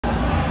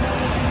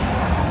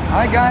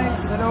Hi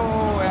guys,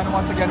 hello, and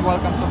once again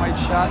welcome to my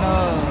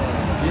channel.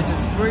 This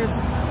is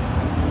Christe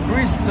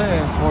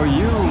for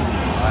you.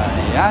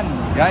 Ayan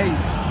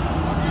guys,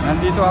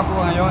 nandito ako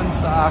ngayon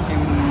sa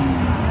aking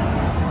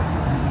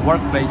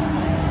workplace.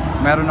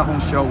 Meron akong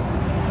show,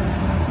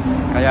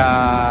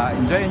 kaya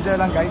enjoy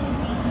lang guys.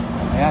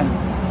 Ayan,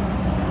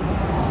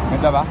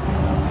 ganda ba?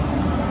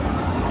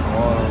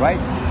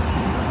 Alright,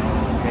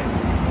 okay,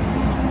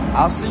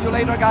 I'll see you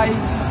later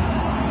guys.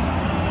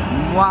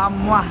 Mwah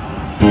mwah.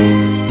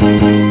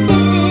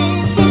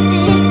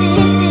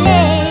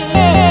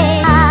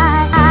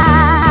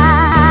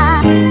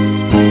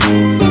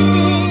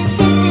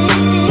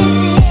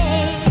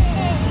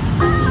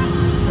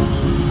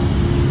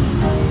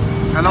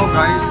 Hello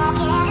guys,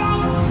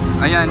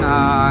 ayan,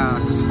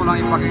 gusto ko lang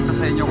ipakita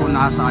sa inyo kung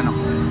nasaan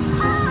ako.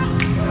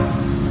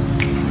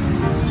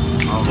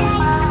 Okay.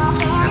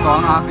 Ito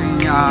ang aking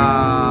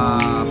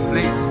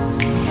place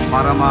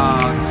para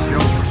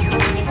mag-show.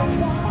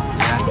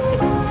 Ayan,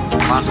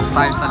 pasok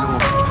tayo sa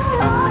loob.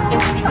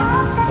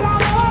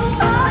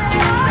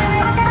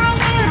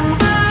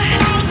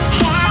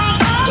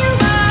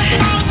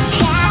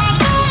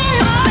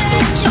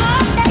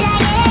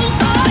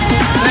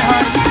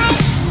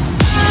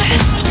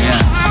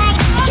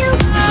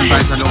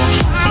 Tayo sa loob.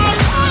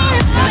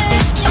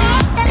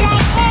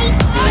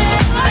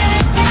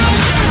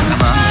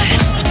 Diba?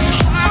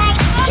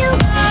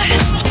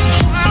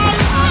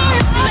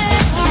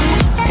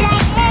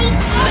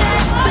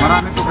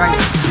 Marami to guys.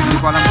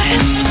 Hindi ko alam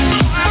kung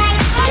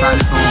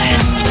saan itong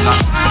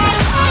last.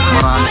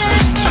 Marami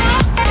siyang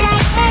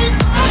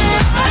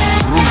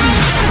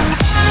rooms.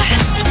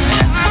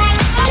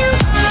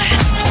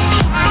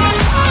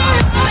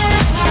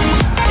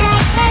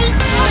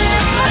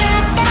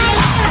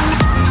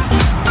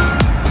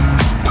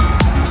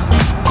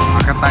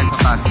 Tayo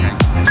sa taas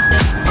guys.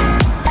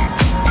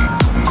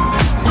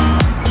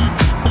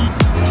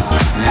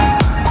 Ayan.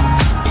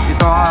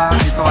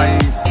 Ito ay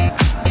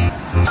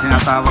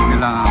sinatawag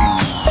nilang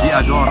di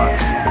Adora.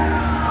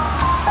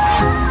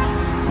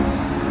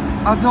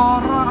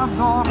 Adora.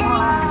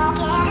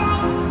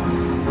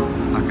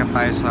 Akit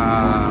tayo sa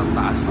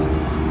taas.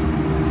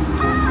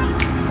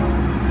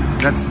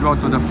 Let's go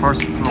to the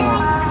first floor.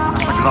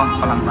 Nasa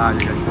ground pa lang tayo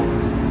guys.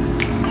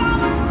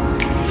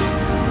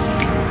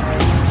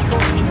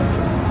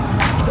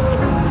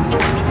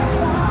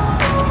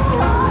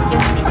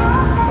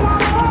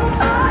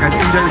 Guys,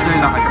 enjoy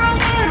lang kayo.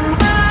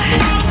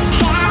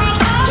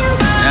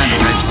 Ayan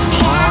guys.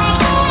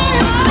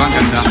 Diba ang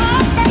ganda?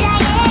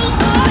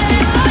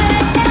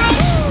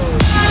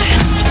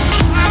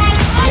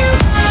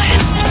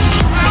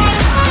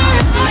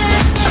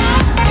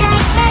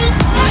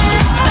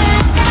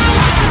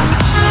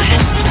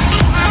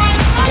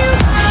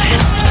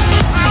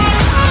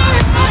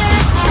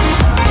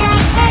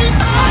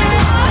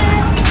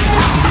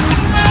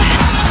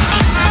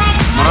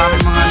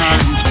 Maraming mga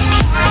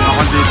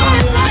ako dito.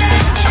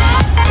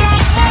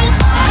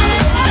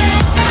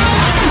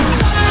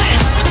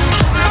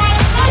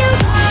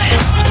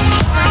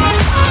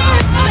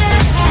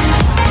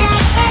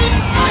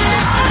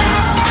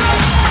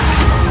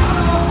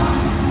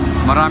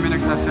 Marami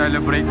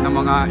nagsa-celebrate ng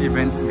mga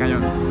events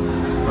ngayon.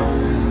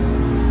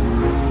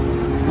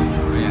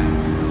 Ayan.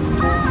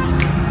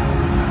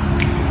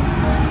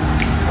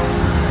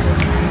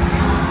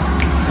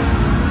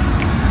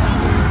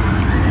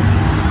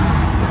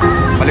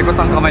 Palikot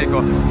ang kamay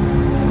ko.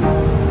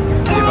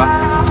 Diba?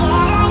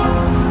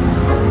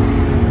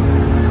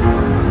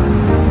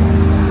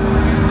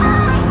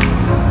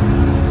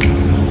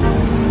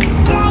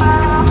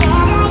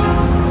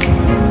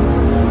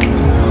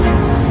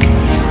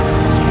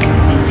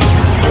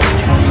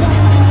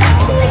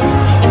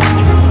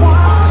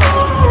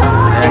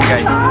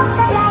 Guys,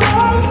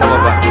 sa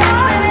baba.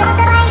 Ganda.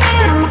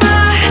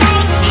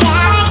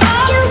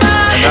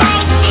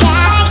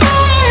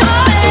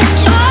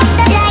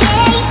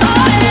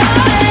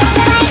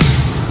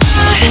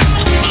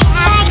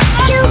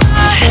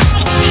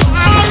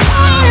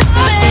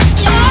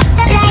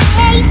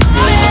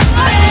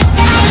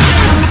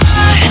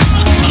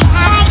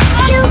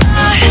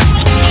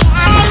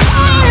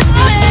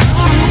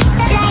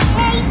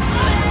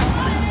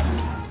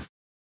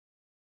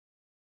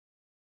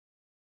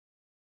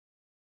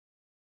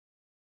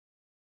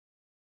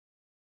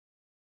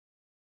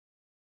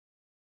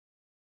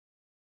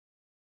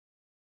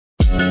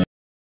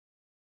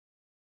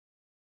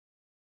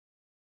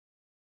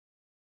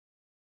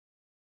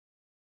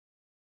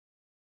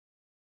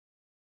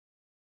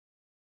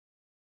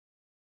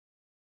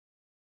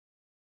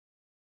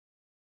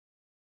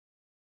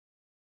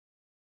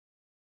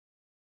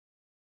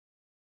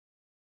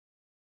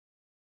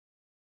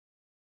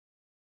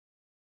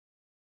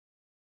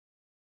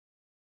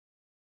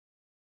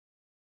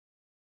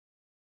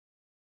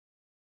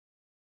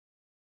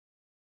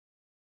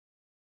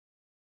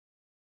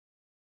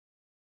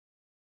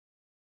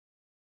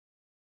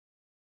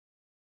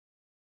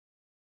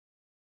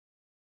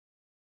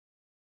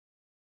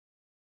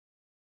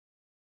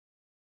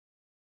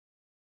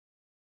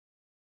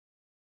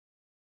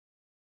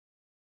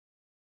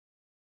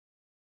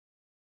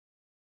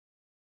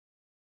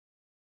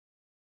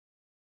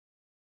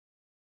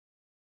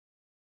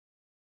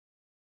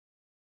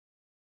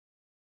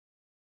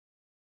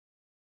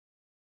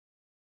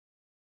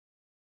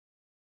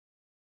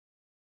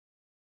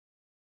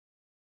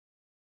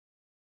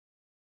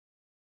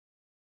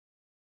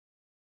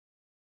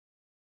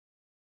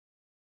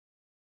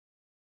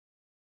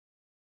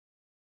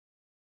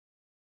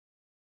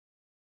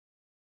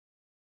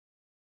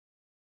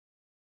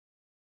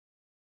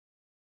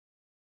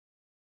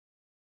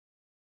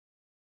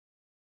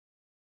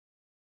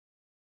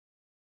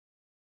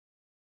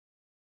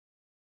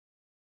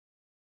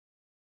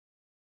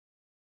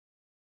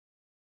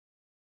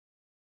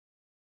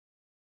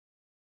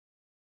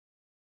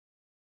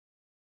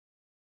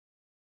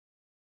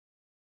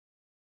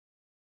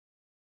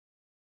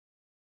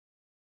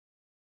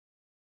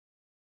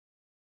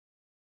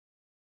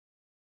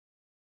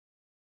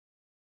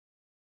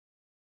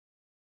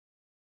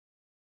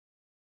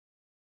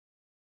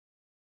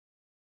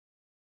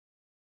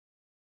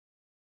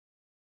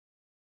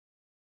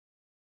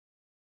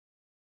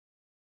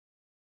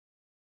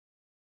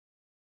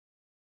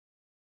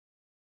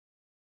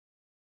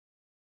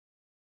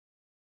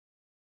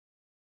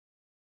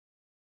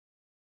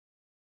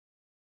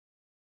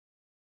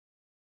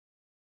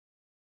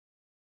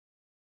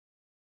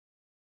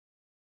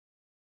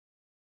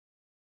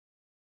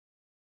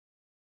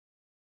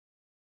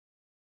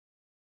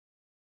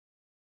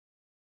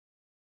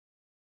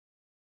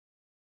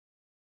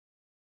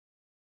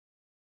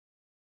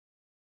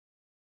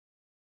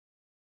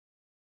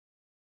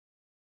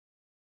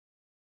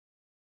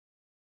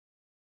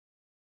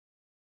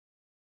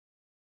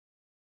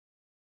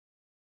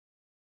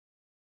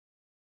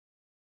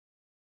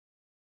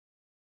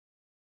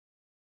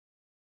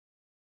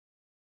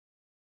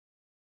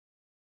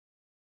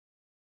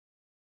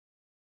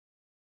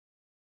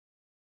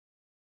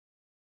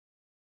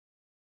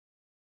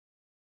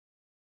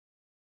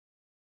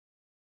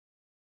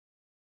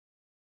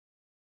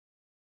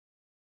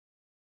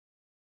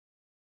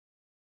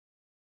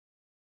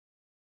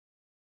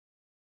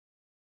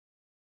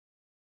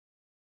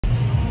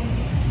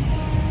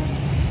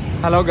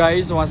 Hello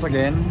guys, once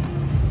again,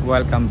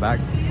 welcome back.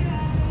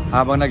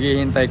 Habang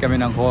naghihintay kami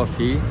ng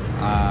coffee,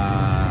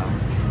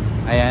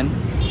 ayan,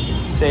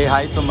 say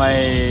hi to my,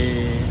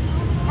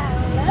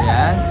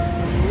 ayan,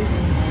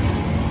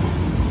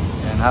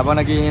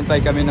 habang naghihintay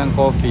kami ng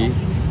coffee,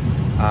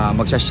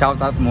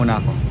 magsha-shoutout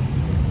muna ako.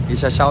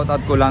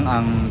 Isa-shoutout ko lang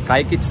ang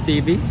Kai Kids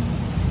TV,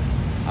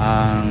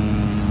 ang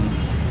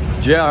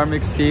JR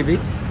Mix TV,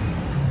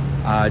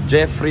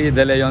 Jeffrey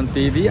De Leon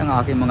TV,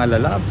 ang aking mga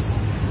lalabs,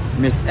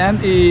 Miss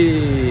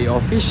M.E.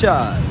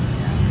 Official,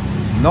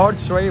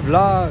 Northstray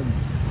Vlog,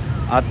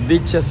 at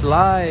Ditches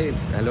Live,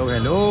 hello,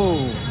 hello,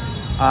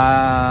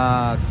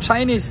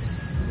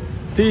 Chinese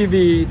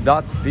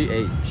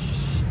TV.ph,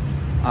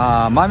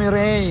 Mami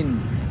Rain,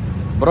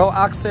 Bro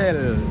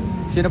Axel,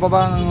 sino pa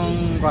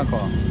bang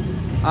ko?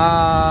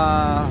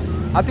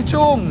 Ate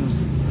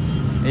Chungs,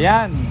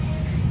 ayan,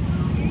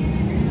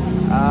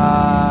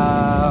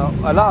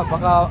 wala,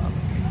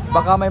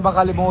 baka may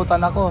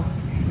makalimutan ako.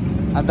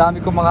 Ang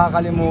dami kong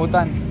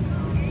makakalimutan.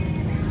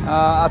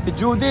 Ate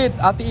Judith,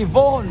 Ate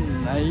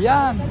Yvonne,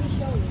 ayan.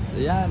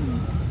 Ayan.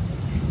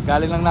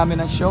 Galing lang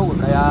namin ng show,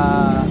 kaya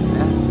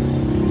ayan.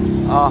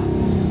 Oh,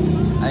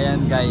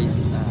 ayan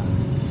guys.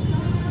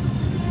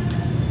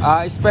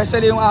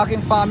 Especially yung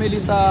aking family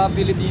sa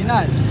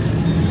Pilipinas.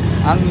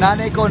 Ang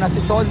nanay ko na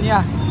si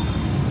Sonia.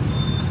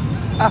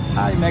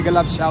 Ay, mega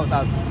love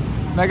shoutout.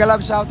 Mega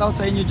love shoutout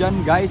sa inyo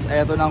dyan guys.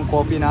 Ay, ito na ang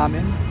coffee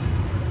namin.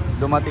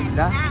 Dumating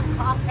na.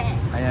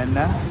 Ayan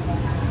na.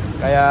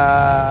 Kaya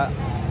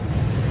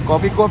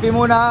coffee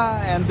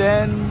muna and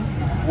then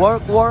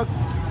work.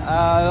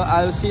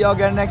 I'll see you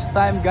again next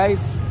time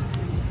guys,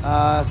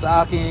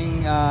 sa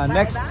aking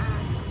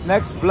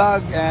next vlog,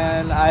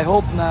 and I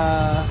hope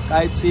na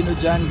kahit sino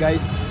dyan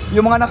guys,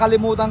 yung mga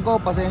nakalimutan ko,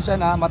 pasensya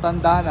na,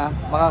 matanda na,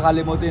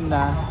 makakalimutin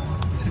na.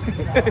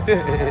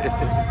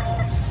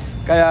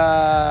 Kaya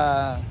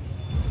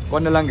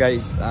kung na lang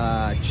guys,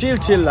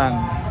 chill lang.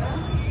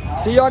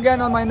 See you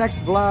again on my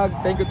next vlog.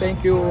 Thank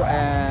you,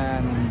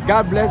 and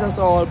God bless us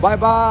all. Bye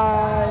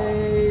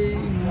bye.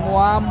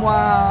 Mwah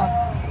mwah.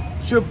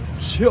 Chup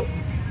chup.